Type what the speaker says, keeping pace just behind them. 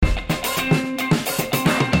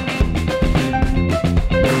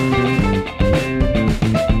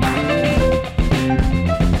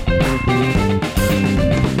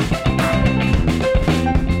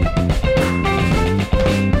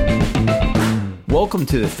Welcome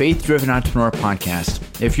to the Faith Driven Entrepreneur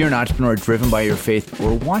Podcast. If you're an entrepreneur driven by your faith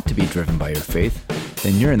or want to be driven by your faith,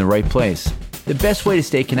 then you're in the right place. The best way to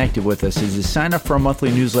stay connected with us is to sign up for our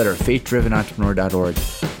monthly newsletter at faithdrivenentrepreneur.org.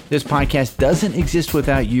 This podcast doesn't exist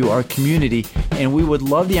without you, our community, and we would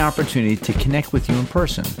love the opportunity to connect with you in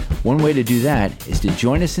person. One way to do that is to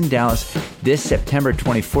join us in Dallas this September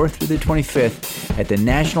 24th through the 25th at the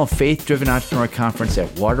National Faith Driven Entrepreneur Conference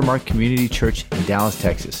at Watermark Community Church in Dallas,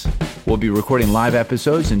 Texas. We'll be recording live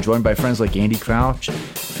episodes and joined by friends like Andy Crouch,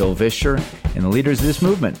 Phil Vischer, and the leaders of this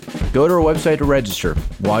movement. Go to our website to register.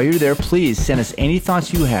 While you're there, please send us any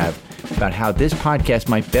thoughts you have about how this podcast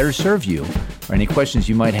might better serve you or any questions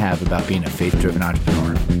you might have about being a faith-driven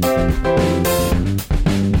entrepreneur.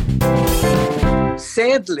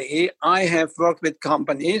 Sadly, I have worked with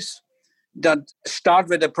companies that start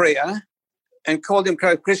with a prayer and call them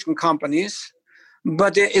Christian companies,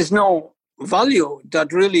 but there is no value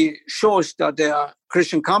that really shows that they are a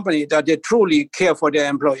Christian company, that they truly care for their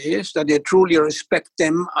employees, that they truly respect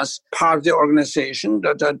them as part of the organization,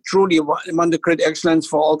 that they truly want to create excellence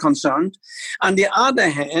for all concerned. On the other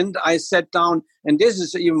hand, I sat down, and this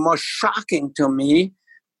is even more shocking to me,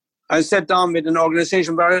 I sat down with an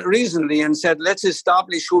organization very recently and said, let's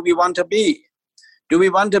establish who we want to be. Do we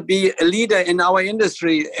want to be a leader in our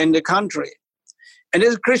industry, in the country? And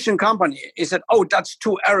it's a Christian company. He said, oh, that's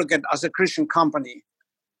too arrogant as a Christian company.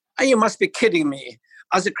 And you must be kidding me.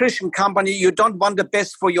 As a Christian company, you don't want the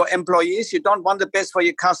best for your employees. You don't want the best for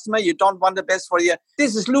your customer. You don't want the best for your...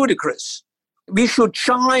 This is ludicrous. We should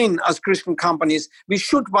shine as Christian companies. We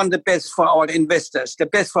should want the best for our investors, the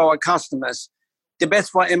best for our customers, the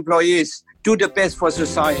best for employees, do the best for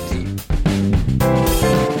society.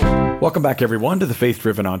 Welcome back, everyone, to the Faith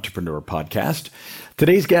Driven Entrepreneur Podcast.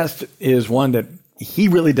 Today's guest is one that he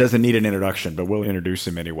really doesn't need an introduction, but we'll introduce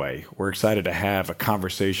him anyway. We're excited to have a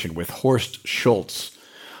conversation with Horst Schulze.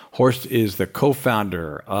 Horst is the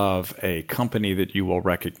co-founder of a company that you will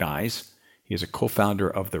recognize. He is a co-founder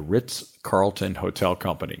of the Ritz-Carlton Hotel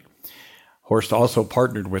Company. Horst also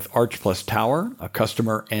partnered with Arch Plus Tower, a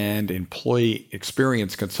customer and employee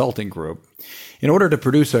experience consulting group, in order to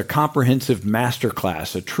produce a comprehensive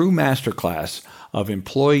masterclass, a true masterclass of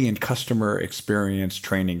employee and customer experience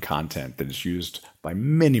training content that is used by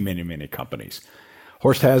many companies.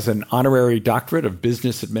 Horst has an honorary doctorate of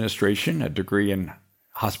business administration, a degree in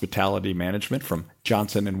hospitality management from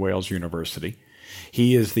Johnson & Wales University.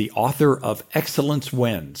 He is the author of Excellence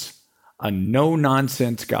Wins, a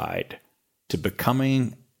no-nonsense guide to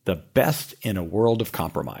becoming the best in a world of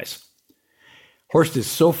compromise. Horst is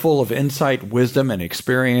so full of insight, wisdom, and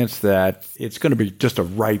experience that it's going to be just a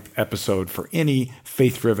ripe episode for any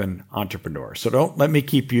faith-driven entrepreneur. So don't let me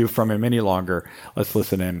keep you from him any longer. Let's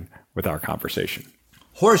listen in with our conversation.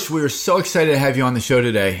 Horst, we are so excited to have you on the show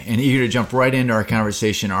today and eager to jump right into our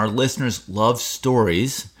conversation. Our listeners love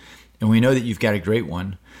stories, and we know that you've got a great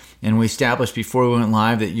one. And we established before we went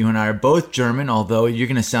live that you and I are both German, although you're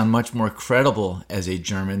going to sound much more credible as a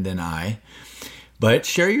German than I. But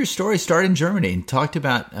share your story. Start in Germany and talked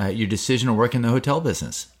about your decision to work in the hotel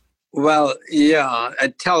business. Well, yeah,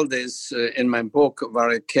 I tell this in my book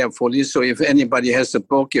very carefully. So if anybody has the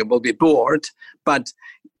book, you will be bored. But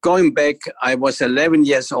going back, I was 11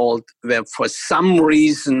 years old, where for some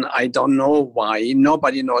reason, I don't know why,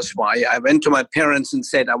 nobody knows why, I went to my parents and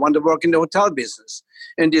said, I want to work in the hotel business.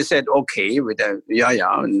 And they said, okay,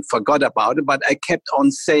 and forgot about it. But I kept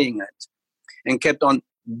on saying it and kept on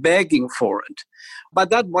begging for it. But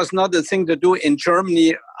that was not the thing to do in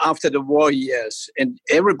Germany after the war years. And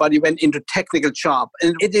everybody went into technical job.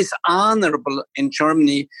 And it is honorable in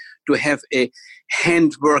Germany to have a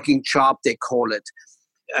hand-working job, they call it,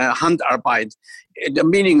 Handarbeit. The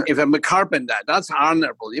meaning, if I'm a carpenter, that's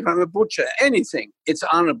honorable. If I'm a butcher, anything, it's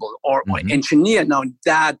honorable. Or engineer, now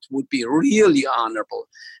that would be really honorable.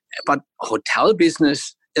 But hotel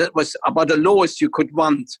business, it was about the lowest you could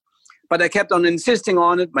want. But I kept on insisting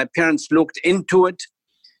on it. My parents looked into it.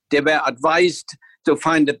 They were advised to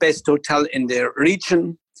find the best hotel in their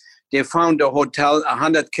region. They found a hotel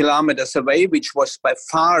 100 kilometers away, which was by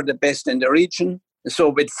far the best in the region. So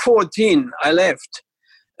with 14, I left.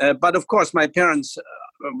 But of course, my parents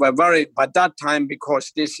were worried by that time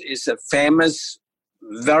because this is a famous,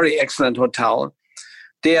 very excellent hotel.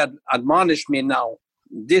 They had admonished me now.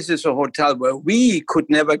 This is a hotel where we could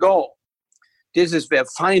never go. This is where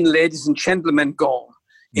fine ladies and gentlemen go.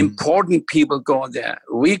 Important people go there.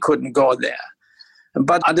 We couldn't go there.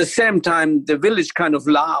 But at the same time, the village kind of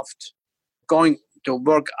laughed, going to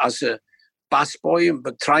work as a busboy,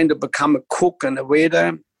 but trying to become a cook and a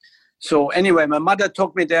waiter. So anyway, my mother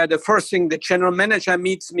took me there. The first thing, the general manager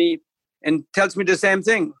meets me and tells me the same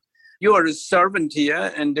thing. you are a servant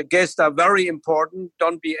here and the guests are very important.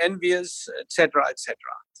 Don't be envious, etc., etc.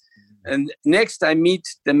 And next I meet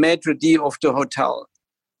the maître d' of the hotel,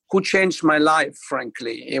 who changed my life,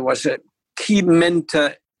 frankly. He was a key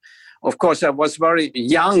mentor. Of course, I was very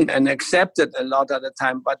young and accepted a lot at the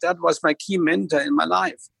time, but that was my key mentor in my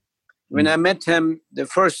life. When I met him, the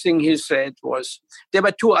first thing he said was, there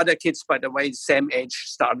were 2 other kids, by the way, same age,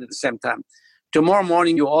 started at the same time. Tomorrow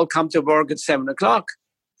morning, you all come to work at 7 o'clock.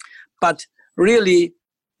 But really,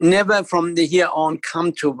 never from the here on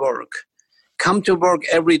come to work. Come to work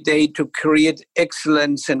every day to create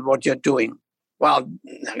excellence in what you're doing. Well,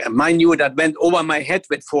 mind you, that went over my head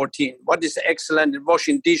with 14. What is excellent in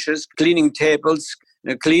washing dishes, cleaning tables,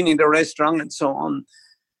 cleaning the restaurant, and so on.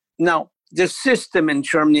 Now, the system in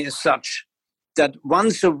Germany is such that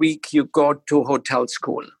once a week you go to hotel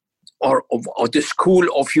school or the school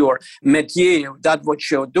of your métier, that's what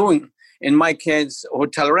you're doing. In my case,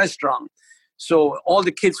 hotel restaurant. So all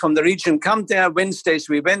the kids from the region come there. Wednesdays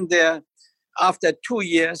we went there. After 2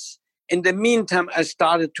 years, in the meantime, I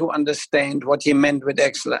started to understand what he meant with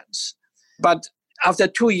excellence. But after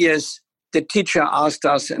 2 years, the teacher asked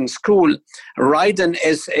us in school, write an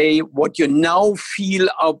essay, what you now feel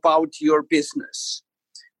about your business.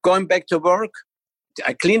 Going back to work,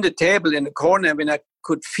 I cleaned the table in the corner when I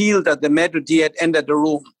could feel that the maître d' had entered the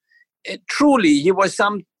room. Truly, he was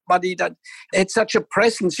somebody that had such a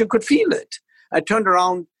presence, you could feel it. I turned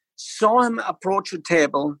around, saw him approach the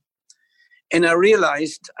table, and I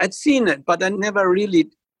realized, I'd seen it, but I never really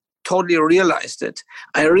totally realized it.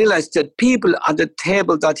 I realized that people at the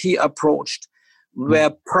table that he approached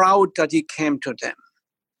were proud that he came to them.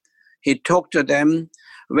 He talked to them,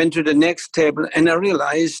 went to the next table, and I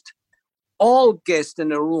realized all guests in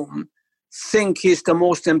the room think he's the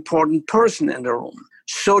most important person in the room.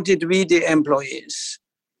 So did we, the employees.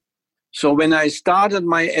 So when I started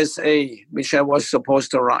my essay, which I was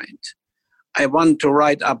supposed to write, I want to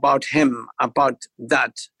write about him, about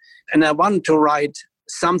that. And I want to write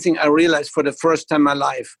something I realized for the first time in my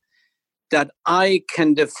life, that I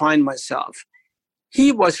can define myself.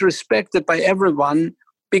 He was respected by everyone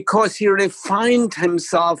because he refined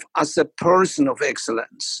himself as a person of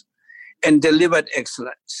excellence and delivered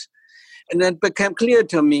excellence. And it became clear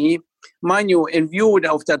to me, mind you, in view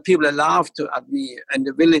of that people laughed at me in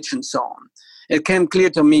the village and so on, it came clear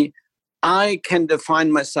to me, I can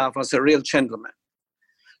define myself as a real gentleman.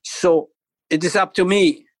 So it is up to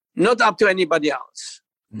me, not up to anybody else.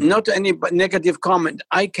 Not any negative comment.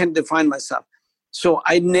 I can define myself. So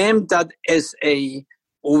I named that as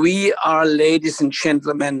we are ladies and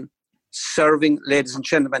gentlemen, serving ladies and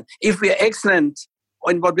gentlemen. If we are excellent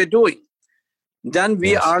in what we're doing, then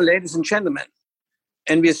we are ladies and gentlemen.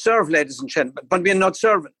 And we serve ladies and gentlemen, but we are not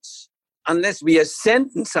servants. Unless we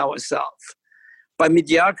sentence ourselves by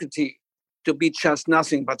mediocrity to be just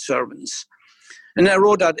nothing but servants. And I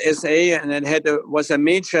wrote that essay, and it was a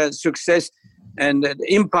major success. And it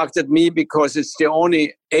impacted me because it's the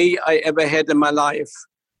only A I ever had in my life,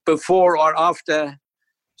 before or after.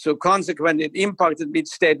 So consequently, it impacted me, it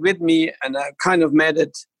stayed with me, and I kind of made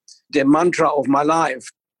it the mantra of my life,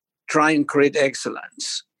 try and create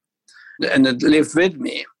excellence. And it lived with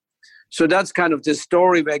me. So that's kind of the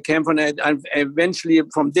story where I came from. I eventually,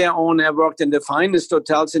 from there on, I worked in the finest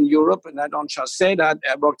hotels in Europe. And I don't just say that,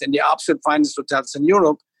 I worked in the absolute finest hotels in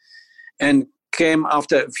Europe. And came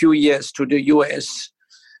after a few years to the US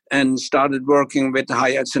and started working with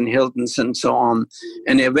Hyatts and Hiltons and so on.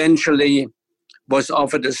 And eventually was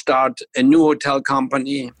offered to start a new hotel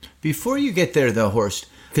company. Before you get there though, Horst,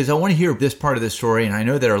 because I want to hear this part of the story, and I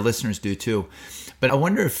know that our listeners do too, but I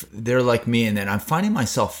wonder if they're like me in that I'm finding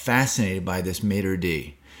myself fascinated by this maître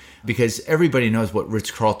d', because everybody knows what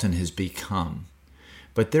Ritz-Carlton has become.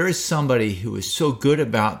 But there is somebody who is so good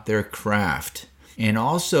about their craft. And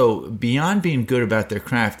also, beyond being good about their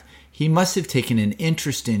craft, he must have taken an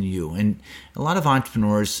interest in you. And a lot of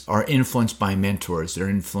entrepreneurs are influenced by mentors. They're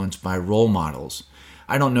influenced by role models.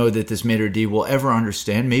 I don't know that this maître d' will ever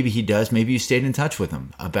understand. Maybe he does. Maybe you stayed in touch with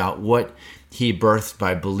him about what he birthed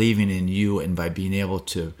by believing in you and by being able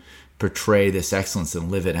to portray this excellence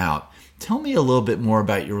and live it out. Tell me a little bit more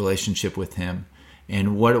about your relationship with him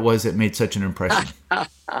and what it was that made such an impression.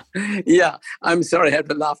 Yeah, I'm sorry, I had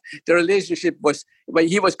to laugh. The relationship was, well,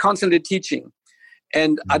 he was constantly teaching.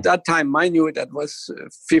 And at that time, I knew that was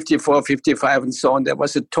 54, 55 and so on. There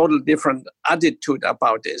was a total different attitude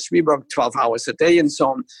about this. We worked 12 hours a day and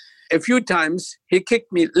so on. A few times, he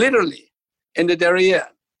kicked me literally in the derriere.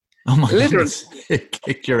 Oh my literally. Goodness.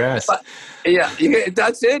 Kicked your ass. But, yeah,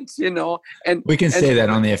 that's it, And we can say that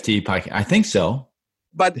on the FTE podcast. I think so.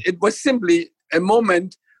 But it was simply a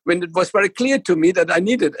moment when it was very clear to me that I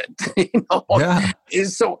needed it. Yeah.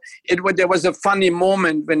 So there was a funny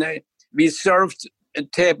moment when we served a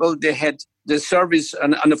table. They had the service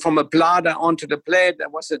and from a platter onto the plate. There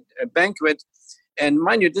was a banquet. And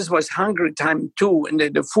mind you, this was hungry time too, and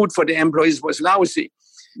the food for the employees was lousy.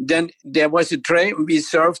 Then there was a tray, and we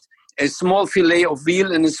served a small fillet of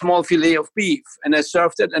veal and a small fillet of beef. And I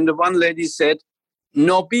served it, and the one lady said,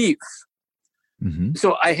 "No beef." Mm-hmm.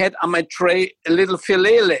 So I had on my tray a little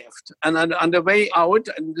fillet left. And on the way out,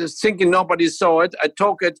 and just thinking nobody saw it, I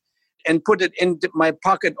took it and put it in my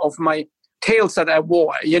pocket of my tails that I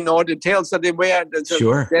wore. The tails that they wear.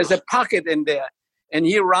 Sure. There's a pocket in there. And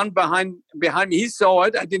he ran behind me. He saw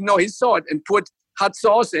it. I didn't know he saw it, and put hot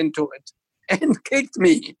sauce into it and kicked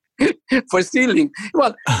me for stealing.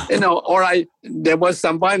 Well, there was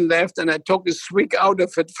some wine left, and I took a swig out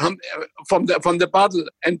of it from the bottle,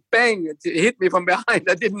 and bang, it hit me from behind.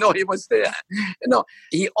 I didn't know he was there.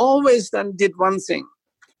 He always then did one thing.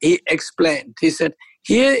 He explained. He said,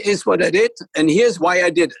 "Here is what I did, and here's why I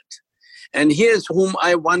did it, and here's whom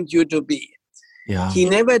I want you to be." Yeah. He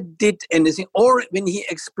never did anything. Or when he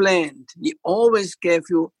explained, he always gave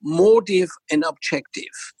you motive and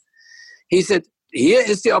objective. He said, "Here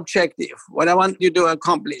is the objective, what I want you to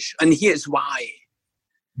accomplish, and here's why."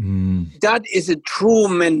 Mm. That is a true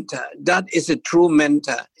mentor.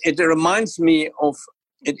 It reminds me of,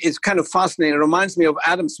 it's kind of fascinating. It reminds me of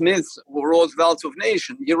Adam Smith, who wrote Wealth of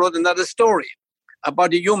Nations. He wrote another story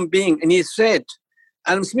about a human being. And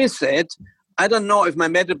Adam Smith said, I don't know if my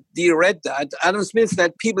mentor read that. Adam Smith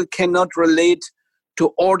said people cannot relate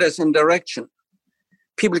to orders and direction.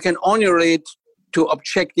 People can only relate to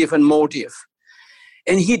objective and motive.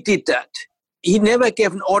 And he did that. He never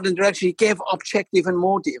gave an order and direction. He gave objective and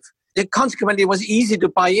motive. Consequently, it was easy to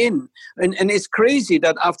buy in. And it's crazy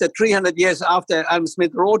that after 300 years after Adam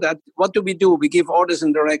Smith wrote that, what do? We give orders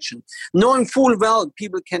and direction, knowing full well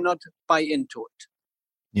people cannot buy into it.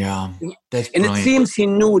 Yeah, that's and brilliant. it seems he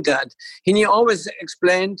knew that. And he always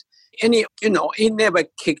explained, and he never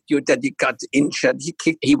kicked you that he got injured.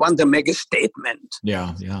 He wanted to make a statement.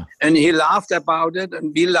 Yeah. And he laughed about it,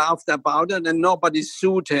 and we laughed about it, and nobody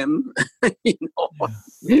sued him.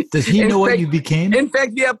 Yeah. Does he know what you became? In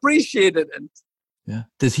fact, we appreciated it. Yeah.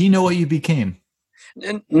 Does he know what you became?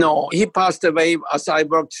 And no, he passed away as I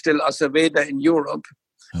worked still as a waiter in Europe,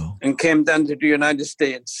 and came down to the United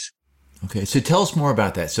States. Okay, so tell us more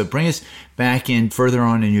about that. So bring us back in further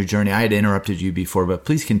on in your journey. I had interrupted you before, but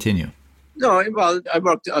please continue. No, well, I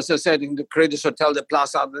worked, as I said, in the greatest hotel, the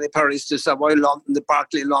Plaza de Paris, the Savoy London, the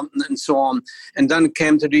Barclay London, and so on. And then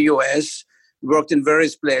came to the US, worked in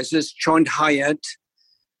various places, joined Hyatt,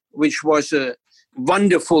 which was a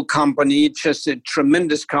wonderful company, just a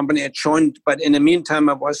tremendous company. I joined, but in the meantime,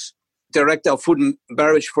 I was director of food and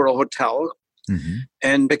beverage for a hotel. Mm-hmm.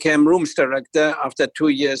 And became rooms director after 2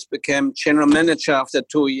 years, became general manager after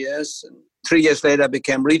 2 years. And 3 years later,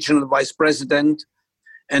 became regional vice president,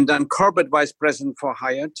 and then corporate vice president for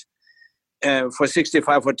Hyatt for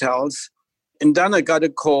 65 hotels. And then I got a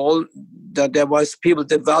call that there was people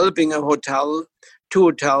developing a hotel, 2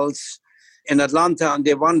 hotels in Atlanta, and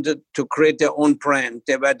they wanted to create their own brand.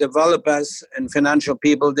 They were developers and financial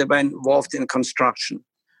people. They were involved in construction.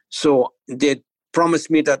 So they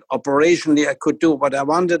promised me that operationally I could do what I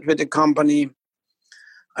wanted with the company.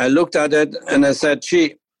 I looked at it and I said,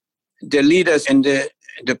 gee, the leaders and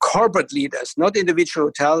the corporate leaders, not individual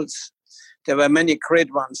hotels, there were many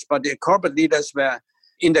great ones, but the corporate leaders were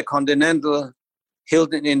Intercontinental,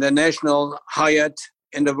 Hilton International, Hyatt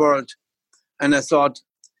in the world. And I thought,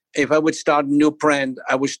 if I would start a new brand,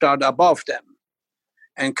 I would start above them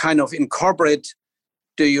and kind of incorporate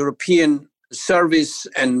the European service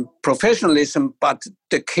and professionalism, but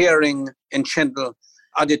the caring and gentle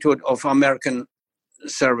attitude of American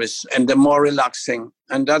service and the more relaxing.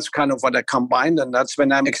 And that's kind of what I combined. And that's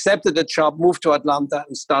when I accepted the job, moved to Atlanta,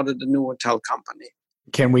 and started a new hotel company.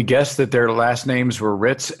 Can we guess that their last names were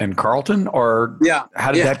Ritz and Carlton, or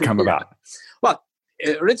how did that come about? Well,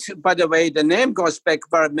 Ritz, by the way, the name goes back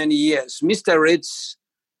very many years. Mr. Ritz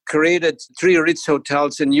created 3 Ritz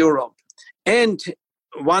hotels in Europe, and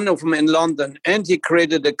one of them in London, and he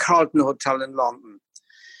created a Carlton Hotel in London.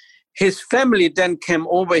 His family then came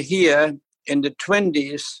over here in the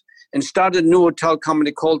 20s and started a new hotel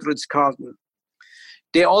company called Ritz-Carlton.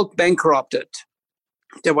 They all bankrupted.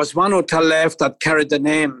 There was one hotel left that carried the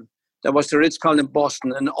name. That was the Ritz-Carlton in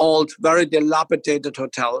Boston, an old, very dilapidated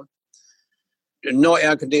hotel. No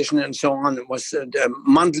air conditioning and so on. It was the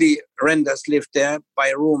monthly renters lived there by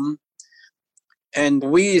room. And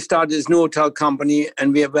we started this new hotel company,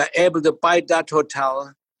 and we were able to buy that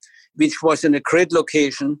hotel, which was in a great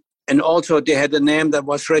location, And also they had a name that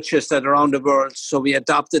was registered around the world. So we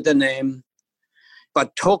adopted the name,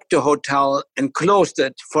 but took the hotel and closed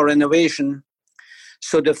it for renovation.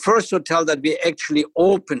 So the first hotel that we actually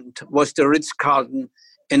opened was the Ritz-Carlton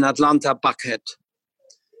in Atlanta, Buckhead,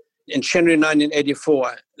 in January 1984,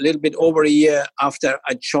 a little bit over a year after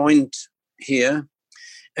I joined here.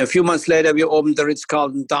 A few months later, we opened the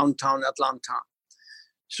Ritz-Carlton downtown Atlanta.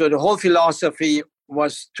 So the whole philosophy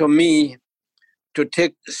was, to me, to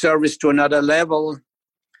take service to another level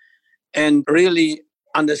and really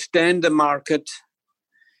understand the market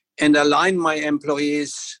and align my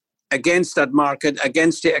employees against that market,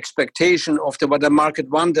 against the expectation of what the market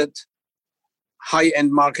wanted,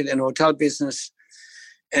 high-end market and hotel business,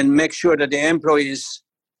 and make sure that the employees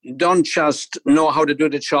don't just know how to do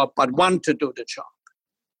the job, but want to do the job.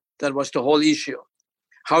 That was the whole issue.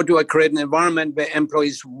 How do I create an environment where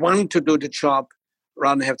employees want to do the job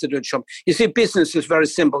rather than have to do the job? You see, business is very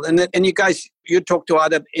simple. And you guys, you talk to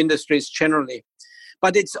other industries generally,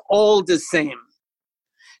 but it's all the same.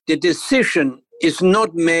 The decision is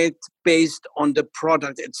not made based on the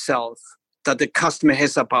product itself that the customer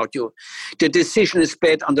has about you. The decision is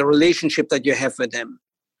based on the relationship that you have with them.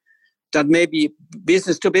 That may be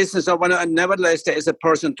business to business or whatever, nevertheless, there is a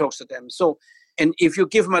person talks to them. So, and if you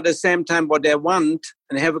give them at the same time what they want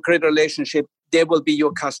and have a great relationship, they will be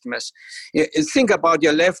your customers. Think about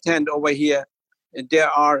your left hand over here.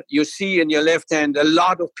 You see in your left hand a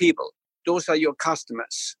lot of people. Those are your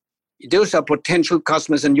customers. Those are potential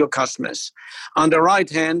customers and your customers. On the right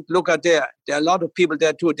hand, look at there. There are a lot of people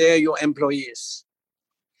there too. They are your employees.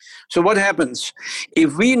 So what happens?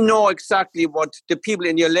 If we know exactly what the people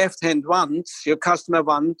in your left hand want, your customer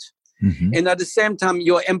want, and at the same time,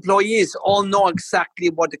 your employees all know exactly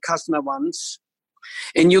what the customer wants,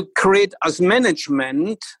 and you create as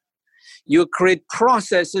management, you create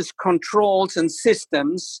processes, controls, and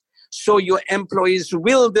systems so your employees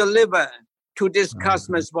will deliver to these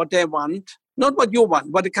customers what they want, not what you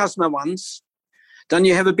want, what the customer wants, then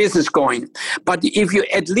you have a business going. But if you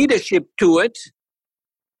add leadership to it,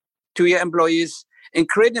 to your employees, and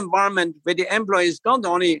create an environment where the employees don't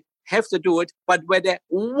only have to do it, but where they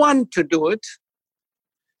want to do it,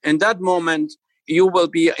 in that moment, you will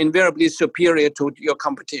be invariably superior to your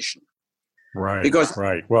competition. Right,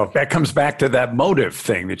 right. Well, that comes back to that motive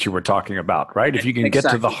thing that you were talking about, right? If you can get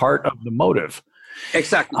to the heart of the motive.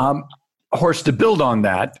 Exactly. Horst, to build on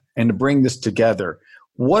that and to bring this together,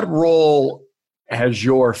 what role has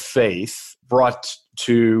your faith brought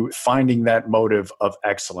to finding that motive of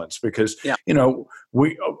excellence? Because,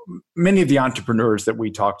 many of the entrepreneurs that we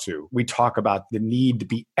talk about the need to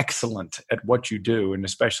be excellent at what you do. And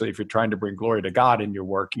especially if you're trying to bring glory to God in your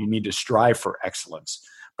work, you need to strive for excellence.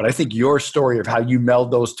 But I think your story of how you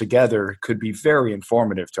meld those together could be very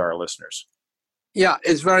informative to our listeners. Yeah,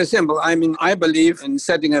 it's very simple. I mean, I believe in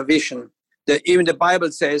setting a vision. Even the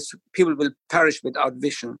Bible says people will perish without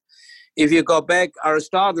vision. If you go back,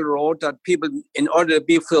 Aristotle wrote that people, in order to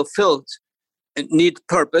be fulfilled, need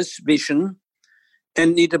purpose, vision,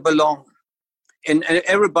 and need to belong. And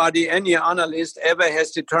everybody, any analyst ever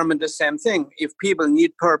has determined the same thing. If people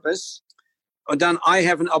need purpose, then I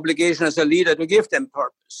have an obligation as a leader to give them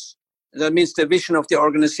purpose. That means the vision of the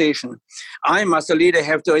organization. I, as a leader,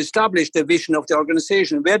 have to establish the vision of the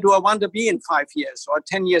organization. Where do I want to be in 5 years or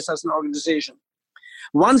 10 years as an organization?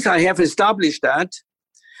 Once I have established that,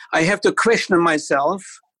 I have to question myself,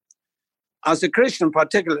 as a Christian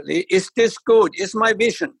particularly, is this good? Is my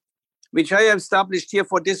vision, which I have established here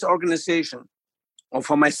for this organization, or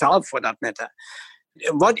for myself for that matter,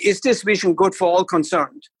 what is this vision good for all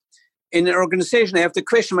concerned? In an organization, I have to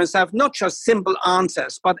question myself, not just simple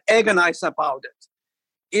answers, but agonize about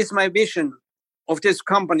it. Is my vision of this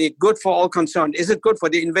company good for all concerned? Is it good for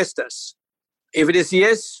the investors? If it is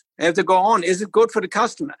yes, I have to go on. Is it good for the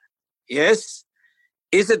customer? Yes.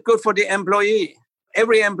 Is it good for the employee?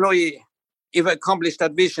 Every employee, if I accomplish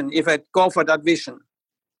that vision, if I go for that vision,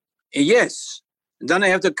 yes. Then I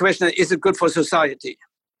have to question, is it good for society?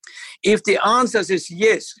 If the answer is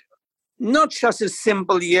yes, not just a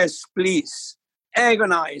simple yes, please.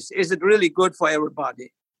 Agonize. Is it really good for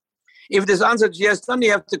everybody? If this answer is yes, then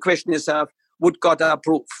you have to question yourself, would God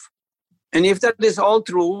approve? And if that is all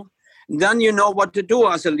true, then you know what to do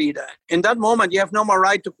as a leader. In that moment, you have no more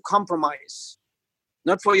right to compromise.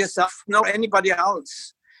 Not for yourself, nor anybody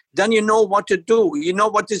else. Then you know what to do. You know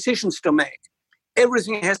what decisions to make.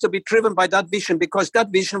 Everything has to be driven by that vision because that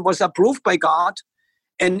vision was approved by God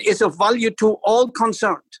and is of value to all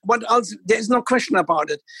concerned. What else? There is no question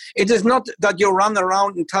about it. It is not that you run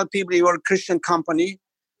around and tell people you're a Christian company,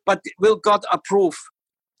 but will God approve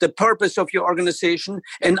the purpose of your organization?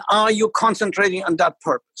 And are you concentrating on that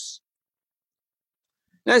purpose?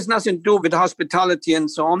 There's nothing to do with hospitality and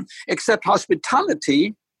so on, except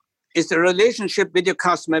hospitality is the relationship with your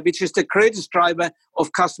customer, which is the greatest driver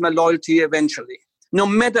of customer loyalty eventually, no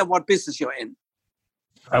matter what business you're in.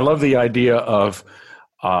 I love the idea of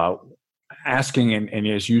asking and,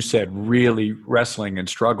 as you said, really wrestling and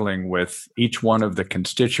struggling with each one of the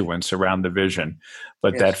constituents around the vision,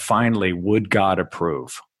 but that finally, would God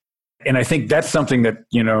approve? And I think that's something that,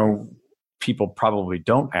 people probably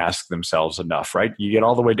don't ask themselves enough, right? You get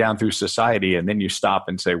all the way down through society and then you stop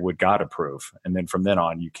and say, would God approve? And then from then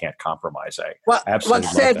on, you can't compromise. Absolutely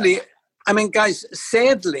sadly,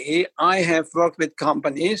 sadly, I have worked with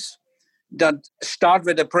companies that start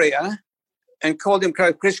with a prayer and call them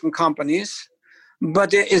Christian companies, but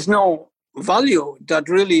there is no value that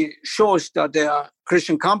really shows that they are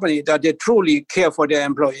Christian company, that they truly care for their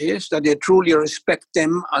employees, that they truly respect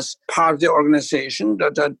them as part of the organization,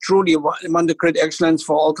 that they truly want to create excellence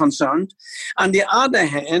for all concerned. On the other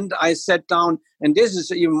hand, I sat down, and this is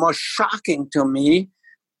even more shocking to me,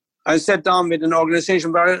 I sat down with an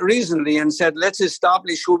organization very recently and said, let's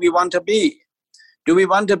establish who we want to be. Do we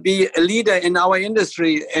want to be a leader in our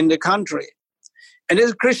industry, in the country? And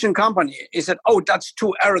it's a Christian company. He said, oh, that's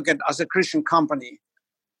too arrogant as a Christian company.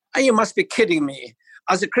 And you must be kidding me.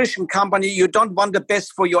 As a Christian company, you don't want the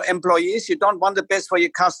best for your employees. You don't want the best for your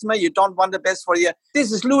customer. You don't want the best for your...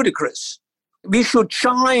 This is ludicrous. We should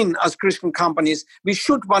shine as Christian companies. We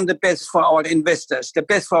should want the best for our investors, the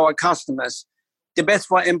best for our customers, the best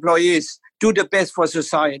for employees, do the best for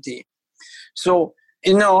society. So,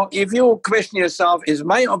 if you question yourself, is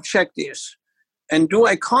my objectives, and do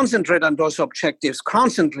I concentrate on those objectives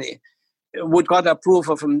constantly? Would God approve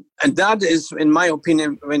of them? And that is, in my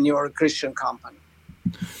opinion, when you're a Christian company.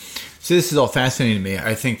 So this is all fascinating to me.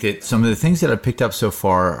 I think that some of the things that I've picked up so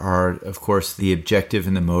far are, of course, the objective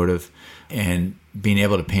and the motive and being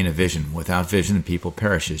able to paint a vision. Without vision, the people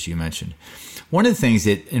perish, as you mentioned. One of the things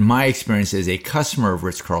that, in my experience as a customer of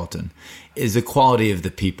Ritz-Carlton, is the quality of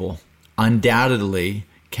the people. Undoubtedly,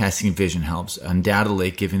 casting vision helps, undoubtedly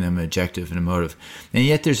giving them an objective and a motive. And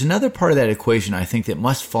yet there's another part of that equation I think that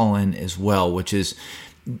must fall in as well, which is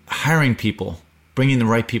hiring people, bringing the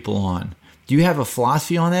right people on. Do you have a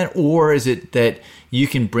philosophy on that? Or is it that you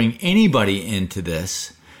can bring anybody into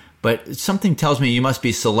this, but something tells me you must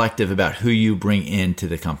be selective about who you bring into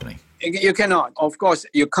the company? You cannot. Of course,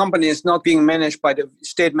 your company is not being managed by the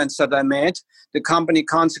statements that I made. The company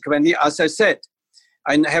consequently, as I said,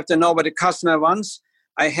 I have to know what the customer wants.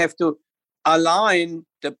 I have to align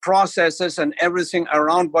the processes and everything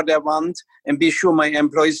around what I want and be sure my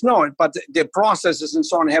employees know it. But the processes and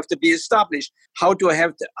so on have to be established.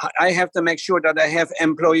 I have to make sure that I have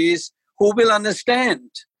employees who will understand,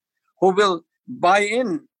 who will buy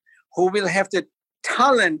in, who will have the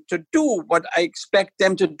talent to do what I expect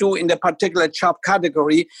them to do in the particular job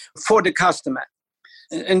category for the customer.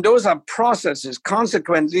 And those are processes.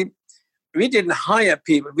 Consequently, we didn't hire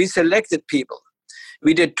people, we selected people.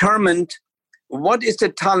 We determined what is the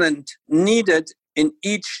talent needed in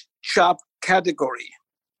each job category.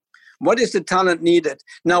 What is the talent needed?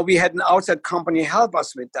 Now, we had an outside company help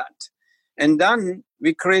us with that. And then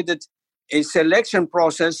we created a selection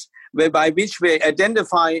process by which we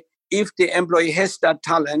identify if the employee has that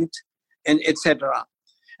talent, and etc.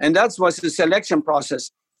 And that was the selection process.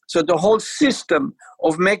 So the whole system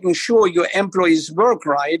of making sure your employees work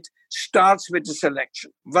right starts with the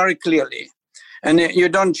selection, very clearly. And you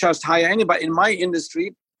don't just hire anybody. In my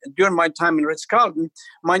industry, during my time in Ritz-Carlton,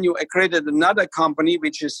 mind you, I created another company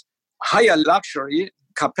which is higher luxury,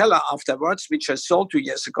 Capella afterwards, which I sold 2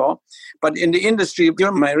 years ago. But in the industry,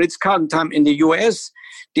 during my Ritz-Carlton time in the US,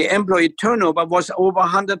 the employee turnover was over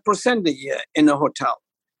 100% a year in a hotel.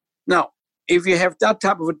 Now, if you have that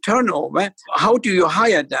type of a turnover, how do you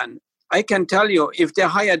hire then? I can tell you, if they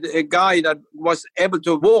hired a guy that was able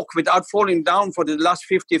to walk without falling down for the last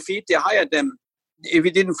 50 feet, they hired them. If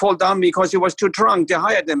he didn't fall down because he was too drunk, they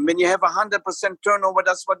hired them. When you have 100% turnover,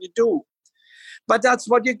 that's what you do. But that's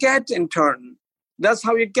what you get in turn. That's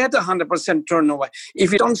how you get 100% turnover.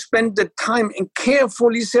 If you don't spend the time in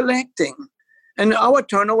carefully selecting. And our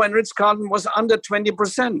turnover in Ritz-Carlton was under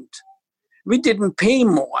 20%. We didn't pay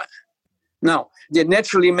more. Now, they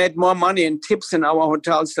naturally made more money in tips in our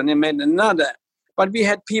hotels than they made in another. But we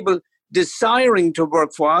had people desiring to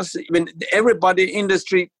work for us. When everybody in the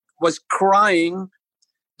industry was crying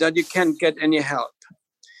that you can't get any help.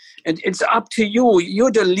 And it's up to you.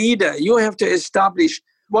 You're the leader. You have to establish,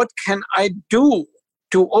 what can I do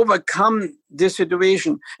to overcome this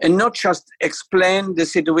situation, and not just explain the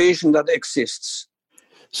situation that exists.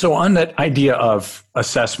 So on that idea of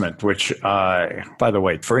assessment, which, by the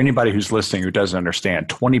way, for anybody who's listening who doesn't understand,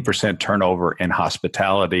 20% turnover in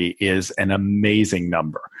hospitality is an amazing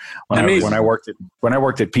number. When I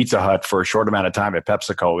worked at Pizza Hut for a short amount of time at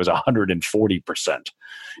PepsiCo, it was 140%.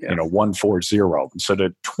 Yeah. 140. So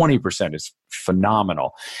the 20% is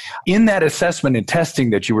phenomenal. In that assessment and testing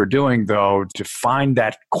that you were doing, though, to find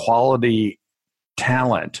that quality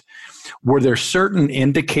talent, were there certain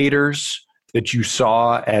indicators that you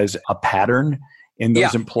saw as a pattern in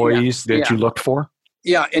those employees that you looked for?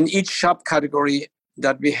 Yeah, in each shop category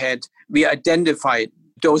that we had, we identified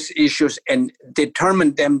those issues and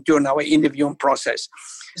determined them during our interviewing process.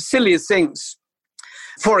 Silly things.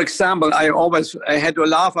 For example, I had to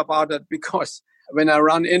laugh about it because when I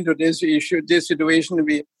run into this situation,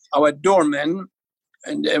 our doormen,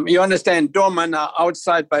 and you understand, doormen are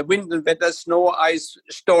outside by wind and weather, snow, ice,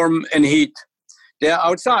 storm, and heat. They're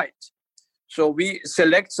outside. So we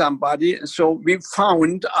select somebody. So we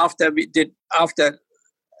found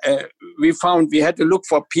we had to look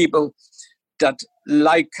for people that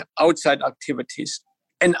like outside activities.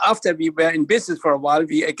 And after we were in business for a while,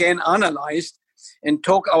 we again analyzed and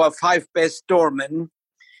took our 5 best doormen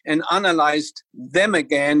and analyzed them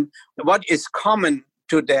again, what is common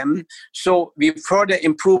to them. So we further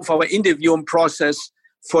improve our interviewing process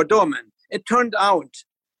for doormen. It turned out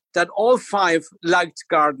that all 5 liked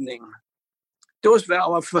gardening. Those were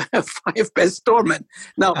our 5 best doormen.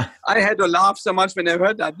 Now, I had to laugh so much when I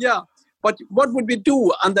heard that. Yeah, but what would we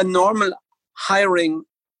do under normal hiring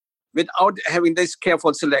without having this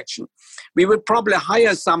careful selection? We would probably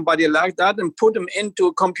hire somebody like that and put them into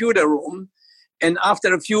a computer room. And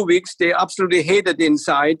after a few weeks, they absolutely hated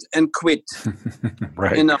inside and quit.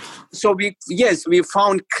 Right. So we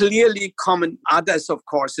found clearly common others, of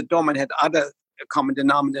course. The doorman had other common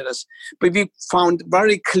denominators, but we found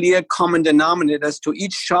very clear common denominators to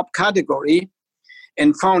each shop category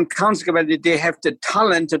and found consequently they have the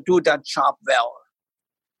talent to do that job well.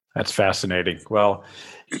 That's fascinating. Well,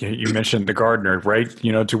 you mentioned the gardener, right?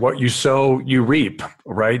 To what you sow, you reap,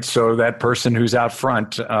 right? So that person who's out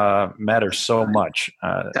front matters so much.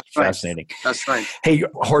 That's fascinating. Right. That's right. Hey,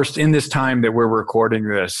 Horst, in this time that we're recording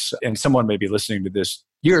this, and someone may be listening to this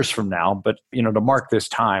years from now, but to mark this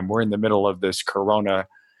time, we're in the middle of this corona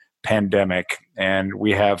pandemic, and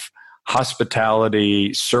we have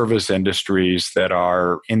hospitality service industries that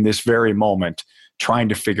are in this very moment trying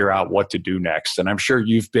to figure out what to do next. And I'm sure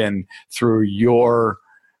you've been through your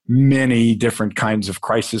many different kinds of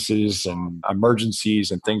crises and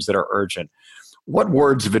emergencies and things that are urgent. What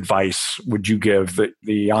words of advice would you give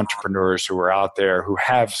the entrepreneurs who are out there who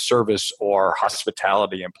have service or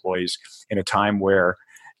hospitality employees in a time where,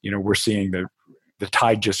 we're seeing the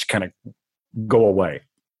tide just kind of go away?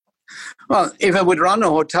 Well, if I would run a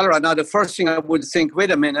hotel right now, the first thing I would think, wait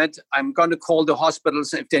a minute, I'm going to call the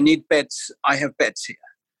hospitals. If they need beds, I have beds here.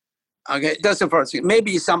 Okay, that's the first thing.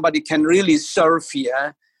 Maybe somebody can really serve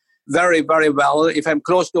here very, very well. If I'm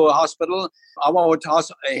close to a hospital, our hotel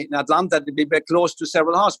in Atlanta, to be very close to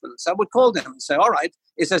several hospitals, I would call them and say, all right,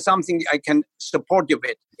 is there something I can support you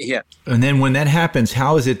with here? And then when that happens,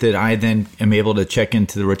 how is it that I then am able to check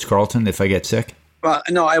into the Ritz-Carlton if I get sick? Well,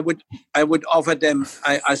 no, I would offer them,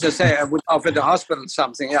 as I say, I would offer the hospital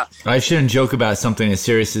something, yeah. I shouldn't joke about something as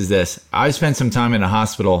serious as this. I spent some time in a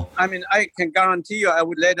hospital. I mean, I can guarantee you I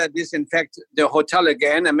would later disinfect the hotel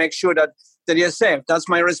again and make sure that you're safe. That's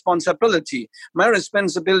my responsibility. My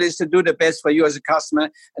responsibility is to do the best for you as a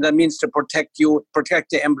customer, and that means to protect you,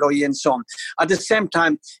 protect the employee, and so on. At the same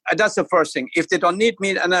time, that's the first thing. If they don't need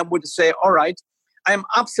me, and I would say, all right, I'm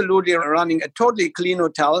absolutely running a totally clean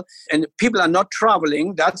hotel and people are not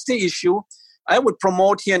traveling. That's the issue. I would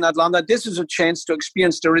promote here in Atlanta, this is a chance to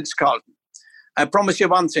experience the Ritz-Carlton. I promise you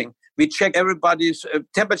one thing. We check everybody's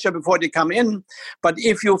temperature before they come in. But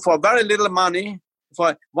if you, for very little money,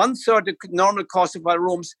 for 1/3 the normal cost of our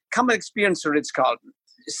rooms, come and experience the Ritz-Carlton.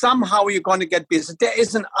 Somehow you're going to get business. There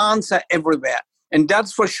is an answer everywhere. And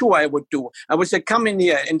that's for sure I would do. I would say, come in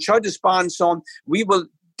here, enjoy the spa and so on. We will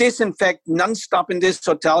disinfect non-stop in this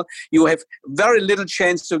hotel. You have very little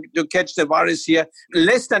chance to catch the virus here,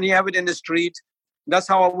 less than you have it in the street. That's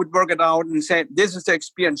how I would work it out and say, this is the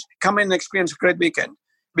experience. Come in and experience a great weekend.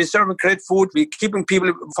 We're serving great food. We're keeping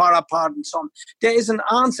people far apart and so on. There is an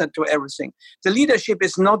answer to everything. The leadership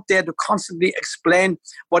is not there to constantly explain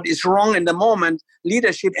what is wrong in the moment.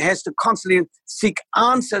 Leadership has to constantly seek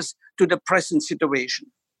answers to the present situation.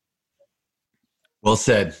 Well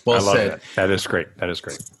said. Well said. That is great.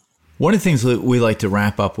 One of the things that we like to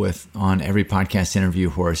wrap up with on every podcast interview,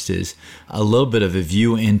 Horst, is a little bit of a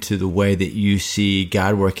view into the way that you see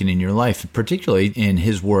God working in your life, particularly in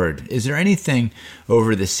His Word. Is there anything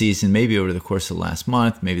over the season, maybe over the course of the last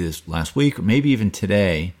month, maybe this last week, or maybe even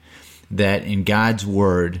today, that in God's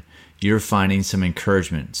Word you're finding some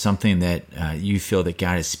encouragement, something that you feel that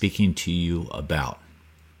God is speaking to you about?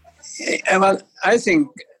 Well,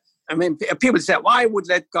 I mean, people say, why would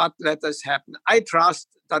God let this happen? I trust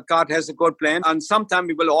that God has a good plan, and sometime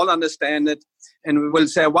we will all understand it, and we will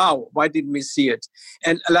say, wow, why didn't we see it?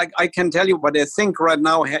 And like, I can tell you what I think right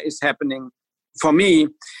now is happening. For me,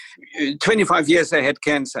 25 years I had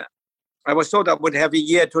cancer. I was told I would have a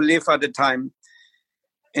year to live at the time.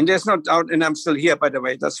 And there's no doubt, and I'm still here, by the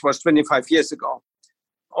way, that was 25 years ago.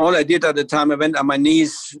 All I did at the time, I went on my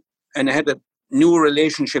knees and I had a new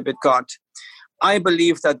relationship with God. I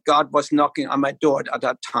believe that God was knocking on my door at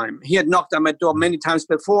that time. He had knocked on my door many times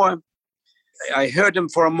before. I heard Him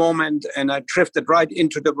for a moment and I drifted right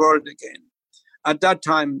into the world again. At that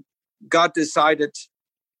time, God decided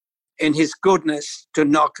in His goodness to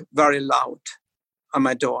knock very loud on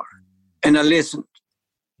my door. And I listened,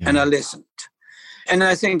 and I listened. And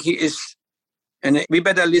I think He is, and we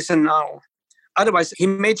better listen now. Otherwise, He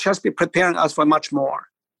may just be preparing us for much more.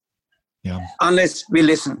 Yeah. Unless we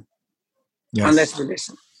listen. Yes. Unless we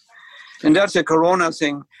listen. And that's a Corona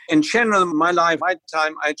thing. In general, my life, my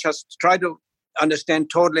time, I just try to understand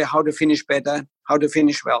totally how to finish better, how to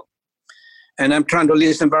finish well. And I'm trying to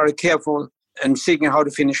listen very careful and seeking how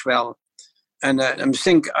to finish well. And I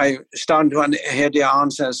think I starting to hear the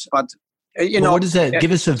answers. But, what does that,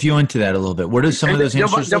 give us a view into that a little bit. What are some of those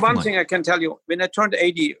answers? The one thing I can tell you, when I turned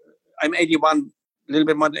 80, I'm 81, a little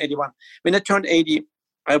bit more than 81. When I turned 80,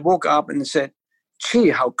 I woke up and said, gee,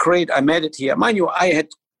 how great I made it here. Mind you, I had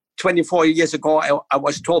 24 years ago, I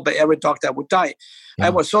was told by every doctor I would die. Yeah.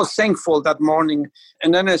 I was so thankful that morning.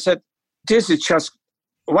 And then I said, this is just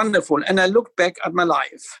wonderful. And I looked back at my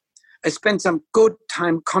life. I spent some good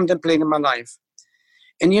time contemplating my life.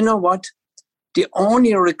 And you know what? The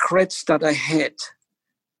only regrets that I had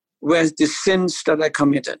were the sins that I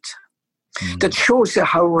committed. That shows you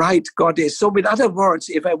how right God is. So with other words,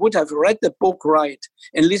 if I would have read the book right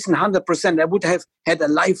and listened 100%, I would have had a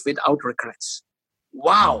life without regrets.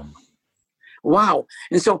 Wow.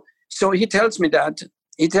 And so He tells me that.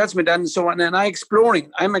 And so on. And I'm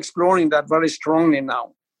exploring that very strongly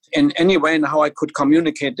now. In any way and how I could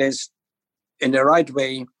communicate this in the right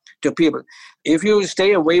way to people. If you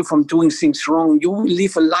stay away from doing things wrong, you will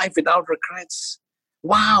live a life without regrets.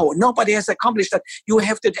 Wow. Nobody has accomplished that. You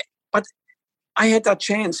have to, but I had that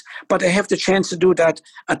chance, but I have the chance to do that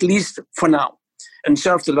at least for now and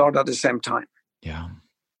serve the Lord at the same time. Yeah.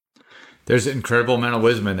 There's an incredible amount of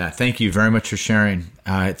wisdom in that. Thank you very much for sharing.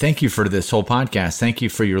 Thank you for this whole podcast. Thank you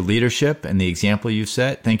for your leadership and the example you've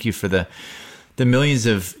set. Thank you for the millions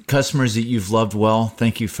of customers that you've loved well.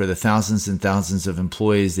 Thank you for the thousands and thousands of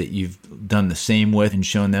employees that you've done the same with and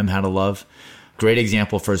shown them how to love. Great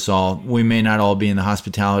example for us all. We may not all be in the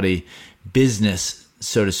hospitality business,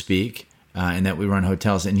 so to speak, and that we run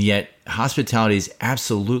hotels, and yet hospitality is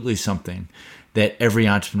absolutely something that every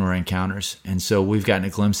entrepreneur encounters. And so we've gotten a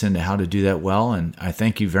glimpse into how to do that well. And I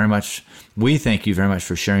thank you very much. We thank you very much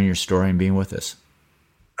for sharing your story and being with us.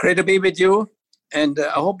 Great to be with you. And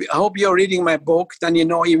I hope you're reading my book, then you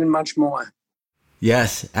know even much more.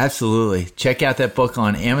 Yes, absolutely. Check out that book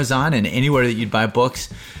on Amazon and anywhere that you'd buy books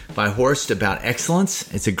by Horst about excellence.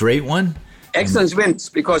 It's a great one. Excellence wins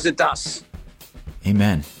because it does.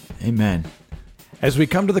 Amen. Amen. As we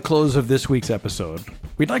come to the close of this week's episode,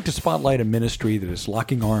 we'd like to spotlight a ministry that is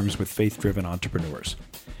locking arms with faith-driven entrepreneurs.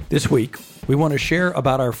 This week, we want to share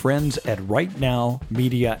about our friends at Right Now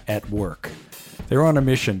Media at Work. They're on a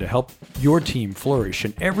mission to help your team flourish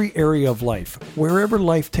in every area of life, wherever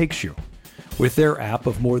life takes you. With their app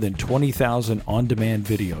of more than 20,000 on-demand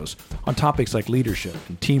videos on topics like leadership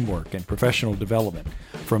and teamwork and professional development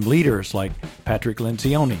from leaders like Patrick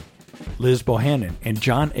Lencioni, Liz Bohannon, and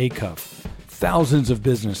John Acuff, thousands of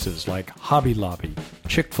businesses like Hobby Lobby,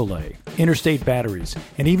 Chick-fil-A, Interstate Batteries,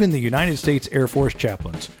 and even the United States Air Force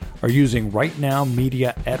chaplains are using Right Now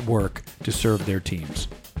Media at Work to serve their teams.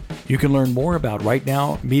 You can learn more about Right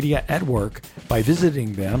Now Media at Work by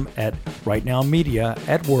visiting them at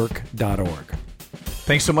rightnowmediaatwork.org.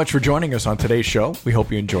 Thanks so much for joining us on today's show. We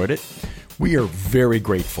hope you enjoyed it. We are very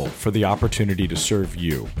grateful for the opportunity to serve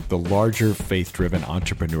you, the larger faith-driven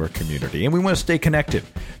entrepreneur community, and we want to stay connected.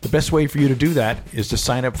 The best way for you to do that is to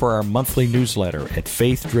sign up for our monthly newsletter at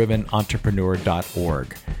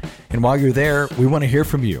faithdrivenentrepreneur.org. And while you're there, we want to hear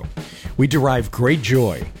from you. We derive great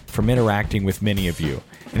joy from interacting with many of you,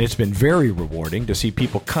 And it's been very rewarding to see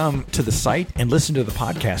people come to the site and listen to the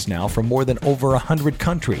podcast now from more than over 100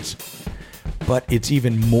 countries. But it's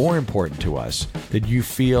even more important to us that you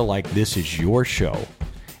feel like this is your show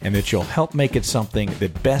and that you'll help make it something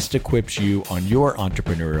that best equips you on your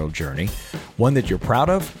entrepreneurial journey, one that you're proud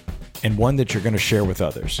of and one that you're going to share with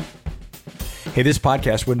others. Hey, this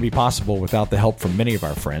podcast wouldn't be possible without the help from many of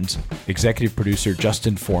our friends, executive producer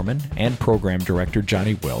Justin Foreman and program director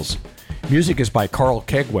Johnny Wills. Music is by Carl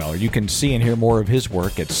Kegwell. You can see and hear more of his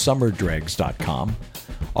work at summerdregs.com.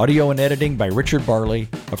 Audio and editing by Richard Barley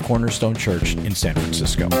of Cornerstone Church in San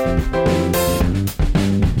Francisco.